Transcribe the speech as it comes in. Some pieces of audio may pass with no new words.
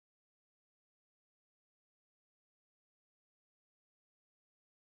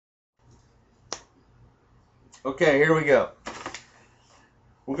Okay, here we go.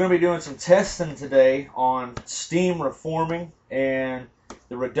 We're going to be doing some testing today on steam reforming and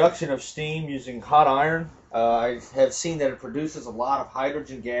the reduction of steam using hot iron. I have seen that it produces a lot of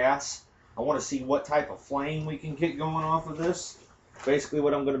hydrogen gas. I want to see what type of flame we can get going off of this. Basically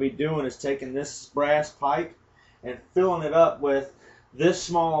what I'm going to be doing is taking this brass pipe and filling it up with this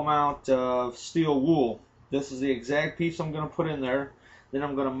small amount of steel wool. This is the exact piece I'm going to put in there. Then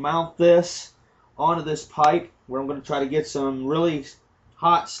I'm going to mount this onto this pipe where I'm going to try to get some really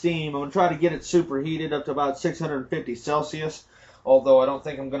hot steam. I'm going to try to get it superheated up to about 650 Celsius, although I don't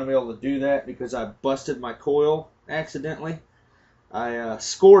think I'm going to be able to do that because I busted my coil accidentally. I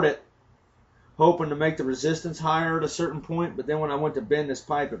scored it hoping to make the resistance higher at a certain point, but then when I went to bend this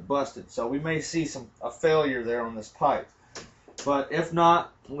pipe it busted, so we may see a failure there on this pipe. But if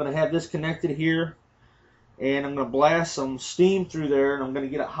not, I'm going to have this connected here and I'm going to blast some steam through there, and I'm going to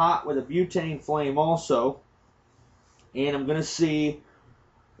get it hot with a butane flame also, and I'm going to see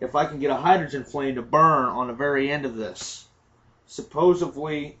if I can get a hydrogen flame to burn on the very end of this.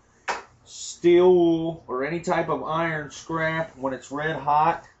 Supposedly steel wool or any type of iron scrap, when it's red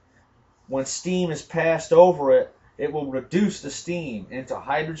hot, when steam is passed over it, it will reduce the steam into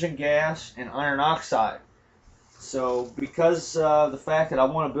hydrogen gas and iron oxide. So because of the fact that I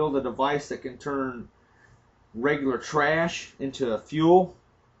want to build a device that can turn regular trash into fuel,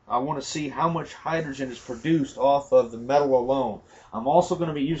 I want to see how much hydrogen is produced off of the metal alone. I'm also going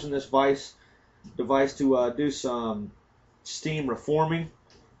to be using this device to do some steam reforming.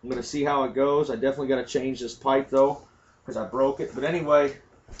 I'm going to see how it goes. I definitely got to change this pipe though because I broke it. But anyway,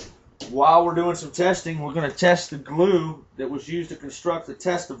 while we're doing some testing, we're going to test the glue that was used to construct the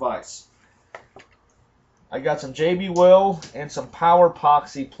test device. I got some JB Weld and some Power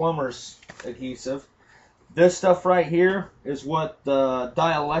Epoxy plumber's adhesive. This stuff right here is what the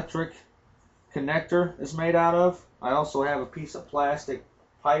dielectric connector is made out of. I also have a piece of plastic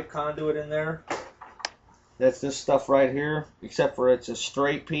pipe conduit in there. That's this stuff right here, except for it's a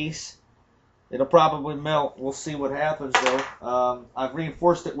straight piece. It'll probably melt. We'll see what happens though. I've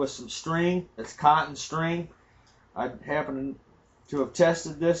reinforced it with some string. It's cotton string. I happen to have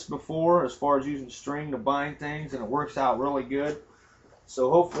tested this before as far as using string to bind things, and it works out really good.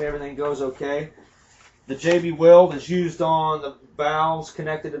 So hopefully everything goes okay. The JB Weld is used on the valves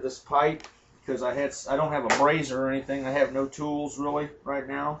connected to this pipe because I don't have a brazier or anything. I have no tools really right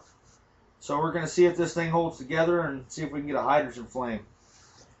now. So we're going to see if this thing holds together and see if we can get a hydrogen flame.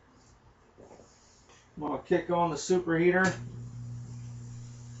 I'm going to kick on the superheater.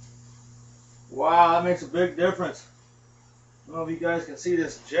 Wow, that makes a big difference. I don't know if you guys can see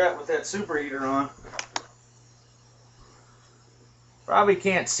this jet with that superheater on. Probably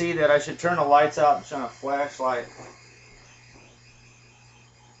can't see that. I should turn the lights out and shine a flashlight.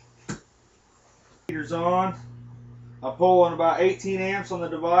 Heater's on. I'm pulling about 18 amps on the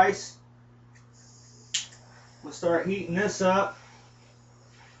device. We'll start heating this up.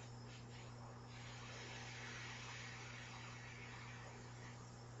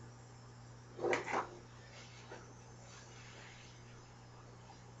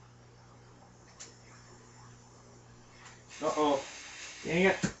 Uh-oh. Dang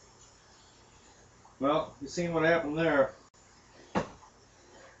it. Well, you seen what happened there.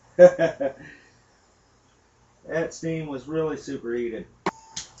 That steam was really superheated.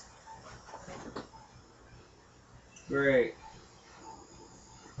 Great.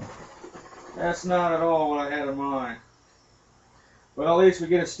 That's not at all what I had in mind. Well, at least we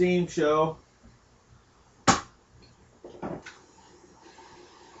get a steam show.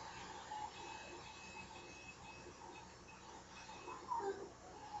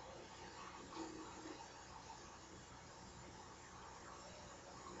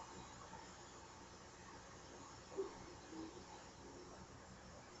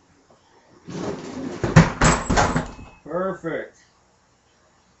 Perfect.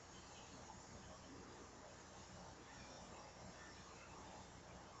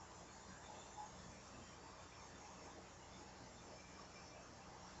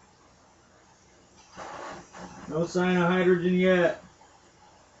 No sign of hydrogen yet.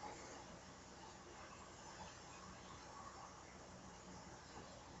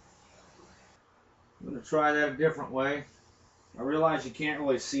 I'm going to try that a different way. I realize you can't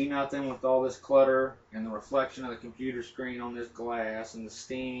really see nothing with all this clutter and the reflection of the computer screen on this glass and the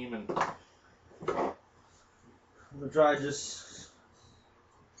steam, and I'm going to try just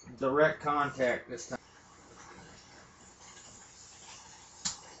direct contact this time.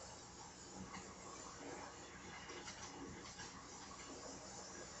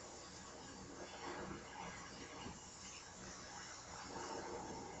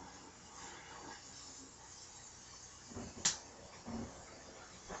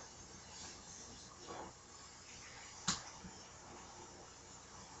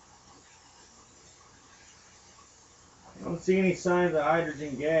 Don't see any signs of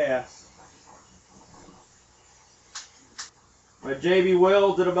hydrogen gas. My JB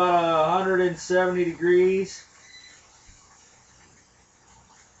Weld's at about 170 degrees.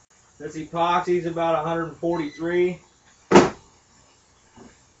 This epoxy's about 143.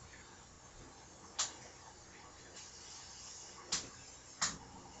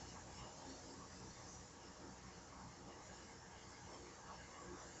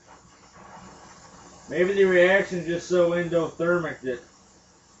 Maybe the reaction's just so endothermic that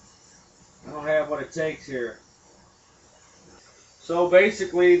I don't have what it takes here. So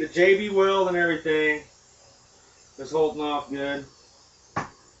basically, the JB Weld and everything is holding off good.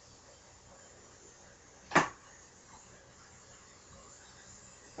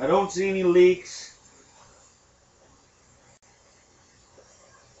 I don't see any leaks.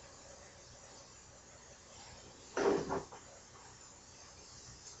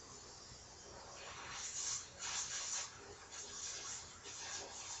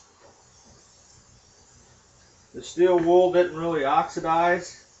 The steel wool didn't really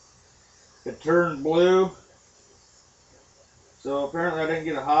oxidize. It turned blue. So apparently I didn't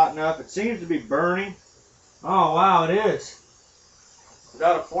get it hot enough. It seems to be burning. Oh wow, it is.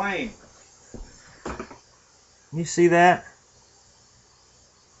 Without a flame. You see that?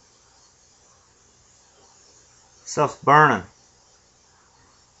 Stuff's burning.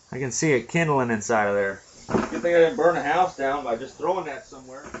 I can see it kindling inside of there. Good thing I didn't burn the house down by just throwing that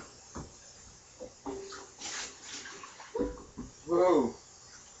somewhere. Whoa.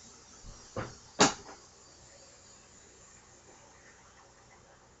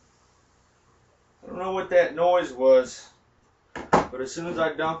 I don't know what that noise was, but as soon as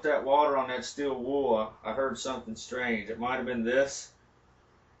I dumped that water on that steel wool, I heard something strange. It might have been this.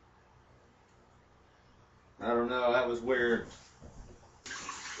 I don't know, that was weird.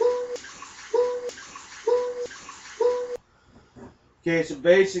 Okay, so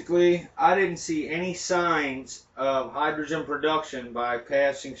basically, I didn't see any signs of hydrogen production by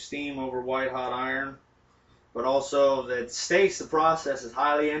passing steam over white hot iron, but also that states the process is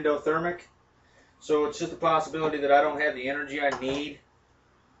highly endothermic. So it's just a possibility that I don't have the energy I need.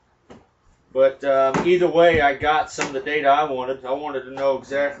 But either way, I got some of the data I wanted. I wanted to know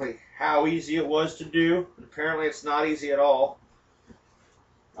exactly how easy it was to do. And apparently it's not easy at all.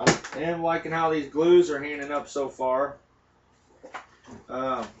 I am liking how these glues are handing up so far.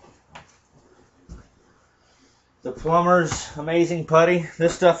 The Plumber's Amazing Putty.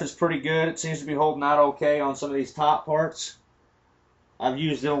 This stuff is pretty good. It seems to be holding out okay on some of these top parts. I've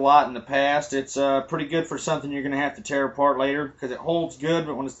used it a lot in the past. It's pretty good for something you're going to have to tear apart later because it holds good,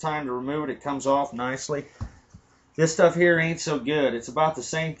 but when it's time to remove it, it comes off nicely. This stuff here ain't so good. It's about the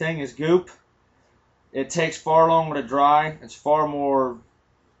same thing as goop. It takes far longer to dry. It's far more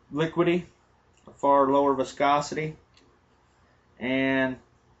liquidy, far lower viscosity. And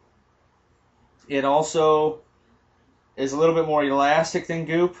it also is a little bit more elastic than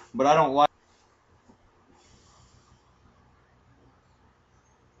goop, but I don't like.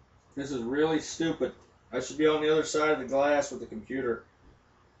 This is really stupid. I should be on the other side of the glass with the computer.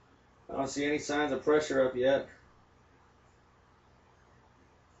 I don't see any signs of pressure up yet.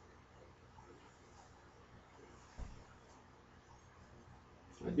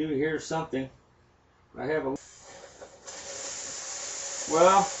 I do hear something. I have a...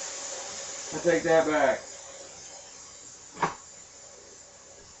 Well, I take that back.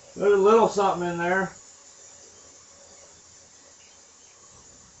 There's a little something in there.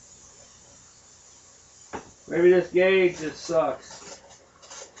 Maybe this gauge just sucks.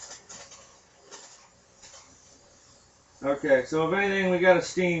 Okay, so if anything, we got a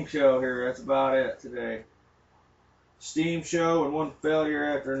steam show here. That's about it today. Steam show and one failure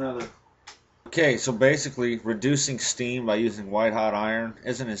after another. Okay, so basically reducing steam by using white hot iron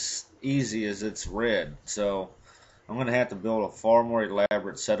isn't as easy as it's read. So I'm going to have to build a far more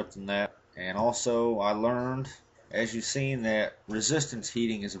elaborate setup than that. And also I learned, as you've seen, that resistance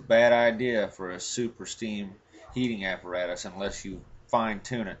heating is a bad idea for a super steam heating apparatus unless you fine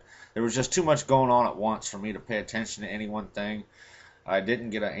tune it. There was just too much going on at once for me to pay attention to any one thing. I didn't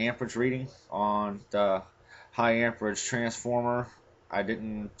get an amperage reading on the high amperage transformer. I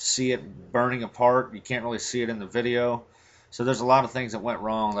didn't see it burning apart. You can't really see it in the video. So there's a lot of things that went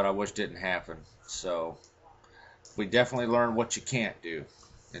wrong that I wish didn't happen. So we definitely learned what you can't do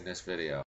in this video.